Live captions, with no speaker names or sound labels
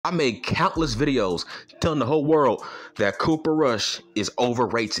I made countless videos telling the whole world that Cooper Rush is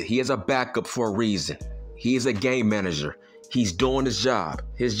overrated. He is a backup for a reason. He is a game manager. He's doing his job.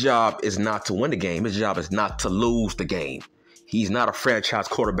 His job is not to win the game. His job is not to lose the game. He's not a franchise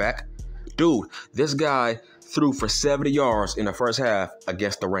quarterback. Dude, this guy threw for 70 yards in the first half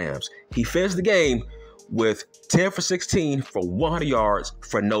against the Rams. He finished the game with 10 for 16 for 100 yards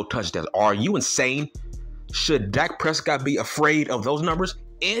for no touchdowns. Are you insane? Should Dak Prescott be afraid of those numbers?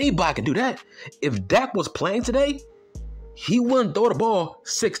 Anybody can do that. If Dak was playing today, he wouldn't throw the ball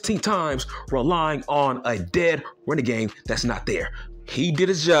 16 times relying on a dead running game that's not there. He did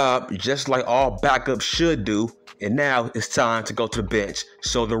his job just like all backups should do, and now it's time to go to the bench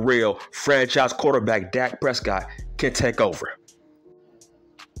so the real franchise quarterback Dak Prescott can take over.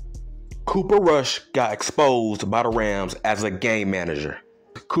 Cooper Rush got exposed by the Rams as a game manager.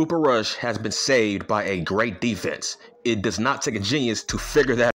 Cooper Rush has been saved by a great defense. It does not take a genius to figure that out.